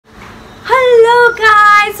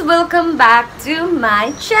welcome back to my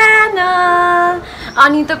channel.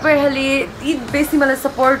 अनि तपाईहरुले यति बेसी मलाई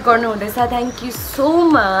सपोर्ट गर्नु हुँदैछ थ्यांक यू सो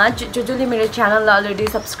मच जसले मेरो च्यानललाई अलरेडी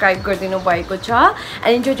सब्स्क्राइब गरिदिनु भएको छ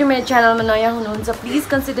अनि जो मेरो च्यानलमा नयाँ हुनुहुन्छ please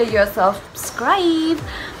consider yourself subscribe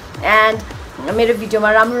and मेरो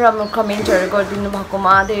भिडियोमा राम्रो कमेन्टहरु गरिदिनु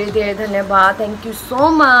भएकोमा धेरै धेरै धन्यवाद थ्यांक यू सो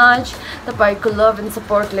मच तपाईको लभ एन्ड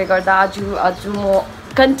सपोर्टले गर्दा आज म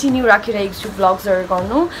कन्टिन्यू राखिरहेको छु भ्लग्सहरु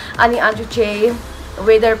गर्नु अनि आज चाहिँ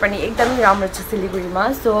वेदर पनि एकदमै राम्रो छ सिलिगुडीमा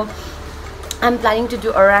so I'm planning to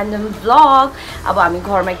do a random vlog. अब हामी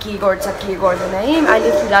घरमा के गर्छ के गर्दैन है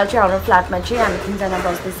अहिले फिलहाल चाहिँ हाम्रो फ्ल्याटमा चाहिँ हामी तीनजना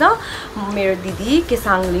बस्दैछ मेरो दिदी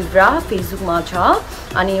केसाङ लिब्रा फेसबुकमा छ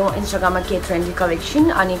अनि इन्स्टाग्राममा के ट्रेन्डी कलेक्सन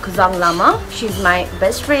अनि खुजाङ लामा she is my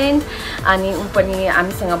best friend अनि उ पनि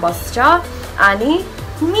हामीसँग बस्छ अनि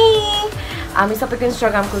मी हामी सबैको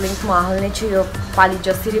इन्स्टाग्रामको लिङ्क म हाल्ने छु यो पालि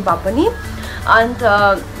जसरी भए पनि अन्त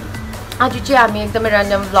आज चाहिँ हामी एकदमै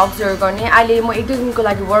र्यान्डम भ्लग्सहरु गर्ने अहिले म एक दुई दिनको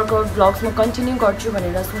लागि वर्कआउट भ्लग्स म कन्टिन्यू गर्छु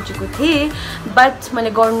भनेर सोचेको थिएँ बट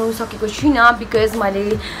मैले गर्नु सकेको छुइनँ बिकज मैले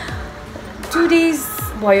 2 days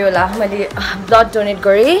भयो होला मैले ब्लड डोनेट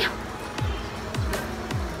गरेँ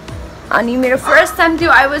अनि मेरो फर्स्ट टाइम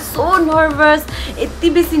थियो आई वाज सो नर्भस यति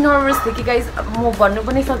बेसी नर्भस थिएँ कि गाइस म भन्नु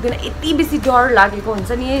पनि सक्दिनँ यति बेसी डर लागेको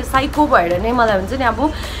हुन्छ नि साइको भएर नै मलाई हुन्छ नि अब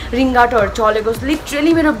रिङ्गाटोहरु चलेको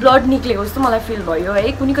लिटरली मेरो ब्लड निक्लेको जस्तो मलाई फिल भयो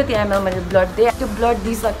है कुनै कति एमएल मैले ब्लड दिएँ त्यो ब्लड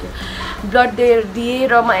दिइसक्यो ब्लड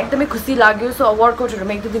दिएर म एकदमै खुसी लाग्यो सो वर्कआउटहरु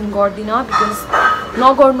म एक दुई दिन गर्दिनँ बिकज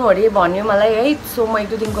नगर्नु अरे भन्यो मलाई है सो म एक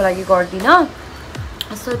दुई दिनको लागि गर्दिनँ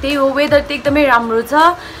सो त्यही हो वेदर त एकदमै राम्रो छ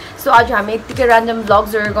सो आज हामी यतिकै र्यान्डम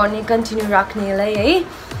भ्लग्सहरु गर्ने कन्टिन्यू राख्नेलाई है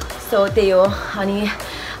सो त्यही हो अनि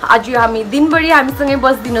आज हामी दिनभरि हामीसँगै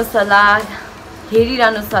बस्दिनुहोस् होला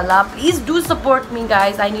हेरिरहनुहोस् होला please do support me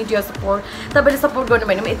guys I need your support तपाईले सपोर्ट गर्नु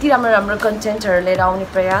भने म यति राम्रो कन्टेन्टहरु लिएर आउने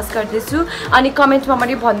प्रयास गर्दैछु अनि कमेन्टमा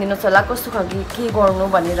पनि भनिदिनुहोस् होला कस्तो खालको के गर्नु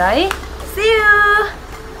भनेर है सी यू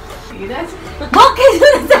मके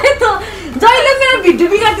चाहिँ त जहिले मेरो भिडियो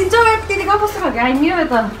बिगार्दिन्छ म त्यतिकै कस्तो खालको आइन्यो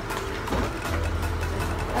त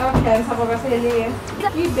Okay, sapa kasi ele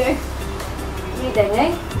ide. Ide नै.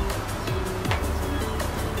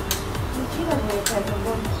 Chica ne pega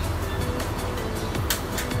bom.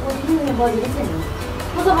 Oi, ne body esse não.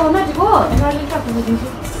 Mas a bola de boa, ela já tá com isso.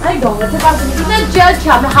 Ai, dong, você tá com isso. Não just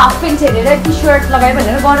have half pant हेरेर T-shirt लगाए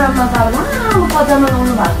भनेर गरममा त अब लामो पजामा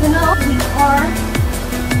लाउनु भएको छैन or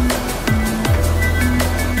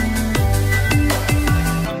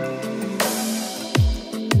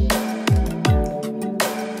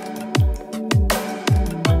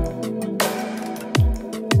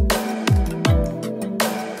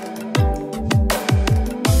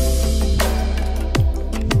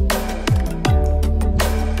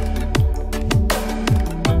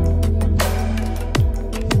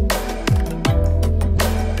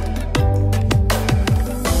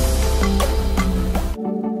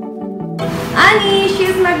Annie,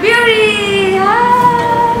 she's my beauty.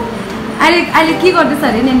 Hi. I के गर्दैछ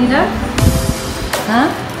अरे यहाँनिर ह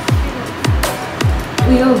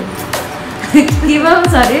उयो के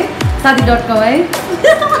भन्छ अरे सादी.com है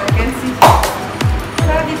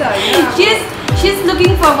she's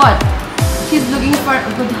looking for what she's looking for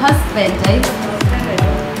a good husband है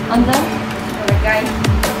अन्त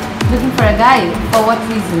looking for a guy for what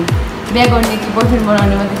reason बिहे गर्ने कि बोयफ्रेन्ड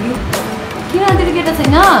बनाउने मात्रै किन अन्त केटा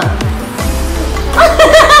छैन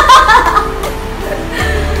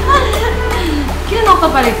किन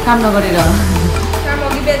नकपाले काम नगरेर काम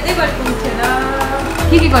अघि बेच्दै गरेको हुन्थेन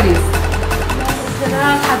के गरिस्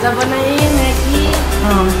खाजा बनाएँ म्यागी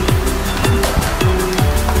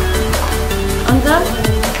अन्त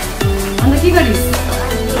के गरिस्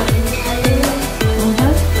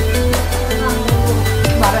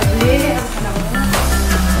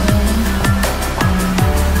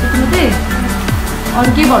अरू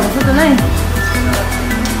के भन्नु छ तँलाई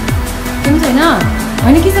केही छैन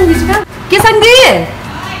होइन केसाङ दी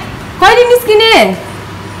कहिले निस्किने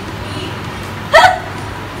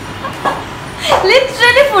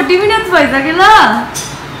लिटरली 40 मिनट्स भइसक्यो ल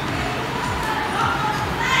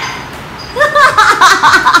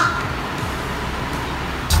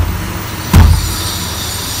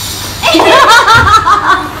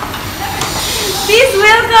Please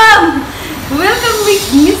welcome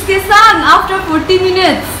Miss Kesang after 40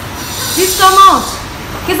 minutes. Please come out.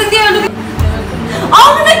 Kesang dia look.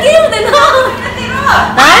 Oh, na ke huँदैन.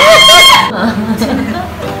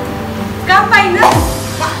 काम पाइन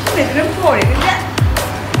भेट्न परेको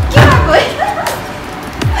क्या के भएको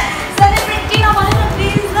सेलिब्रेटी नभने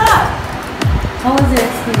प्लिज ल How was your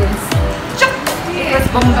experience? It was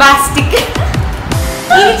bombastic.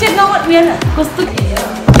 Each and now what we are.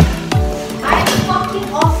 I'm fucking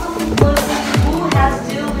awesome.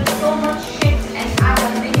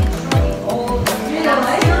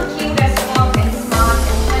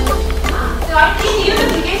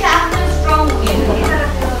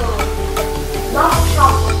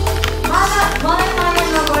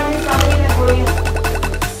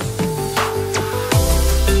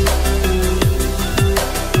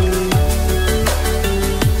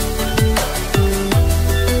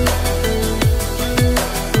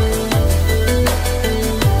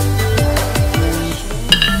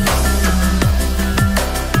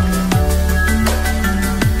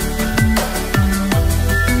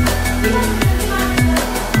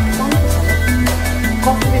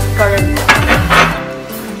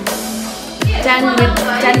 10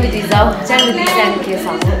 with Izao, 10 with Izao and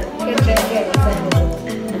Kesao.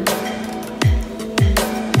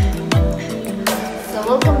 So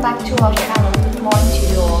welcome back to our channel. Good morning to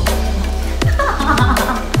you all.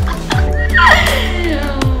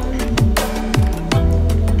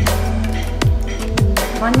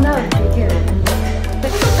 Manna video.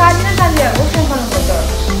 This is Karina Kalia. What's your phone number?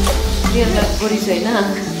 Real life police, na?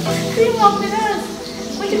 Cream of mirrors.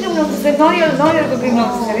 Which cream of mirrors? No, you're the cream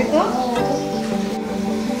of mirrors, right?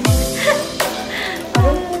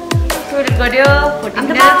 Video 40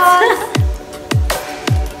 minutes.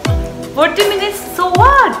 40 minutes. So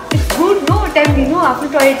what? It's good. No time. You know, after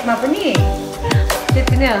toilet, ma pani.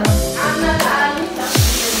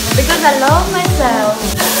 Because I love myself.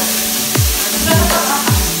 No,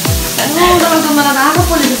 मलाई आँखा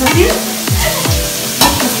पोलेको छ कि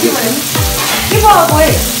के भएको है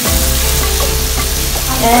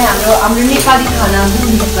ए हाम्रो नेपाली खाना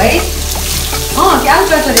बुझ्नु है क्या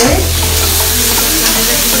गर्छ रे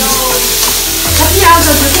कति आज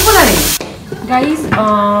के को लागि गाइस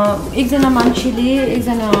एकजना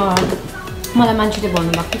मलाई मान्छेले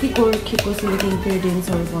भन्नुभएको थियो कि गोर्खेको सिलेक्ट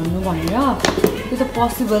इन्ग्रेडियन्ट्सहरू भन्नु भनेर त्यो त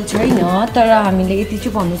पोसिबल छैन तर हामीले यति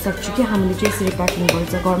चाहिँ भन्नु सक्छु कि हामीले चाहिँ यसरी प्याकिङ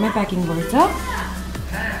गर्छ घरमै प्याकिङ गर्छ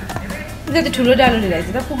त्यो त ठुलो डालो लिएर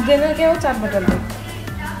त पुग्दैन के हो चाट बोतलले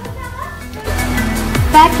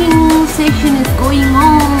packing session is going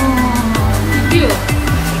on यो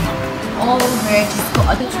all varieties go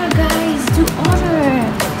order guys do order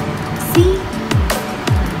see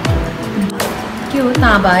के हो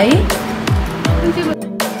ताबा है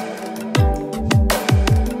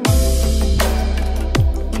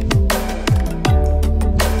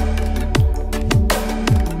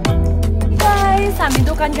हामी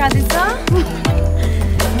दोकान जाँदैछ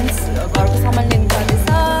घरको सामान लिनु जाँदैछ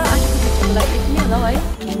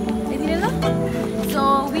So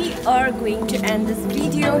we are going to end this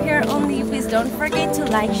video here only. Please don't forget to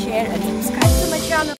like, share and subscribe to my channel.